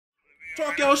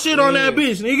Talk your shit on that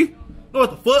bitch, nigga. Know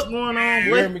what the fuck going on, boy?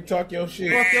 You heard me talk your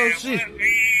shit. Talk your shit.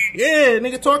 Yeah,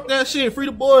 nigga, talk that shit. Free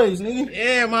the boys, nigga.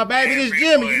 Yeah, my baby, this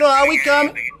Jimmy. You know how we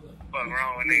coming. Fuck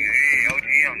wrong with nigga? Yeah,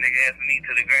 OGM, nigga, asking me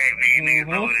to the grave, nigga. Niggas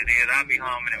know what it is. I'll be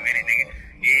home in a minute, nigga.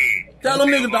 Yeah. Tell them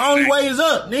niggas the only way is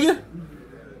up, nigga.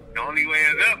 The only way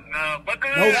is up, buckle.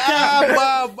 No cap.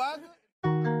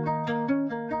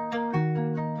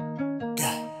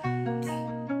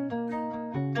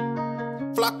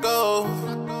 Flocko.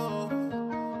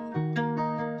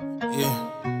 Yeah.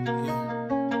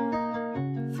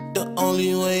 The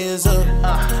only way is up.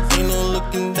 Ain't no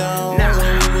looking down.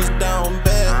 When we was down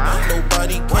bad,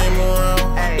 nobody came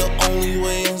around. The only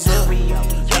way is up.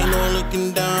 Ain't no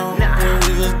looking down. When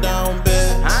we was down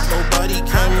bad, nobody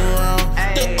came around.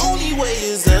 The only way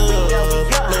is up.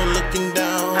 No looking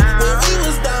down. When we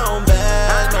was down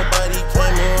bad, nobody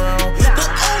came around. The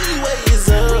only way is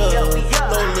up. No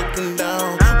looking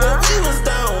down. When we was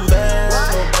down bad,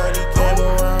 nobody came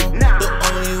around. The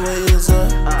only way is up.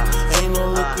 Ain't no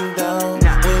looking down.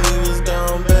 When we was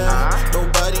down bad,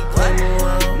 nobody came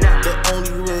around. The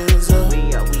only way is up.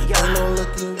 Ain't no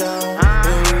looking down.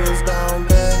 When we was down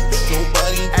bad,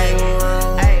 nobody came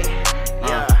around.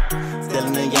 Still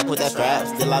in the yak with that strap,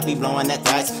 still I be blowing that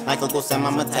tax. Like Uncle Sam,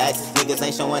 I'm attached. Niggas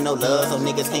ain't showing no love, so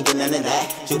niggas can't get none of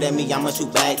that. Shoot at me, I'ma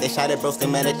shoot back. They shot at bro, still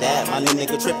mad at that. My little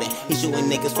nigga tripping, he shooting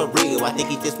niggas for real. I think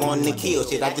he just wanting to kill.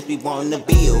 Shit, I just be wanting to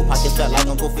build. Pockets felt like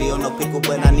Uncle Phil, no pickle,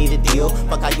 but I need a deal.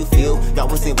 Fuck how you feel, y'all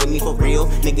wasn't with me for real.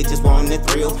 Nigga just wanting the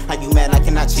thrill. How you mad I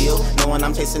cannot chill? Knowing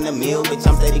I'm chasing the meal, bitch,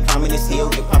 I'm steady climbing this hill.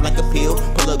 Get popped like a pill,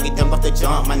 pull up, get dumped off the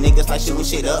jump. My niggas like shooting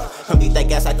shit up, come beat that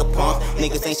gas like a pump.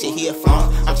 Niggas ain't shit, he a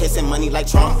flunk. I'm chasing money like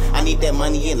Trump, I need that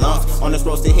money in lumps. On this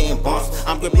road still hitting bumps,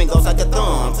 I'm gripping ghosts like a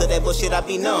thumb. To that bullshit I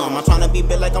be numb, I'm tryna be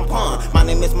big like I'm pun. My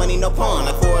name is Money No Pun,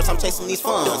 like for us I'm chasing these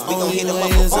funds. We gon' hit them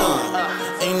up for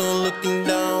fun. Ain't no looking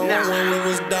down. When we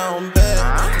was down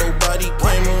bad, nobody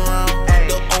came around.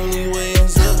 The only way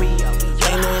is up.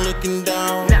 Ain't no looking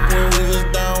down. When we was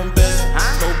down bad,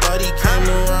 nobody came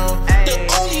around. The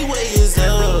only way is up.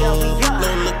 No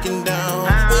looking down.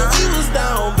 When we was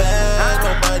down bad,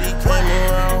 nobody came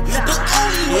around. The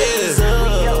only way is up.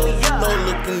 No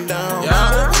looking down.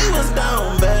 When we was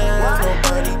down bad,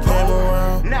 nobody came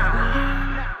around.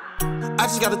 I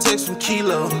just got a text from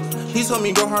Kilo. He told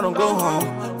me go hard, don't go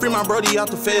home. Free my brody out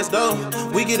the feds though.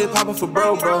 We get it poppin' for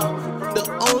bro. The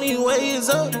only way is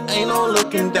up, ain't no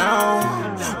looking down.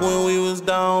 When we was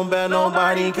down bad,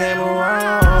 nobody came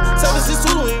around.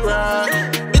 762 when we ride,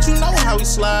 bitch, you know how we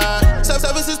slide.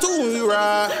 762 when we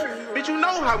ride, bitch, you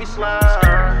know how we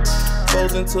slide.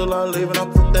 Froze until I leave and I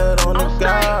put that on the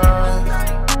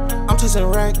guy. I'm chasing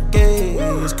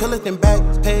rackets, collecting back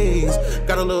pays.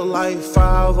 Got a little life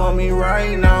 5 on me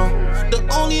right now. The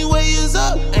only way is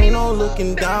up, ain't no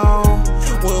looking down.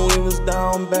 When we was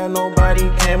down bad, nobody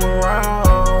came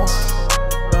around.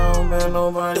 Down bad,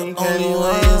 nobody came around. The only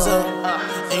way is up,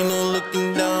 ain't no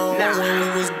looking down. When we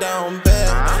was down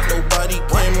bad, nobody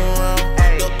came around.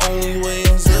 The only way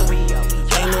is up,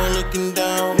 ain't no looking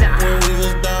down. When we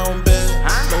was down bad,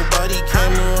 nobody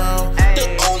came around. The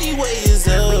only way is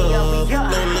up,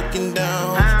 no looking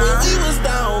down. When we was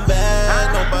down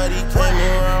bad, nobody came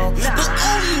around. The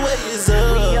only way is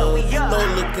up, no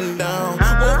looking down.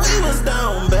 When we was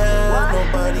down bad,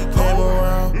 nobody came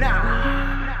around.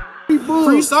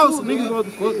 Free sauce, niggas know what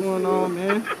the fuck going on,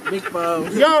 man. Big balls.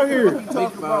 We out here.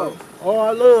 Big balls. Oh,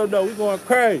 I love though. We going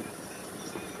crazy.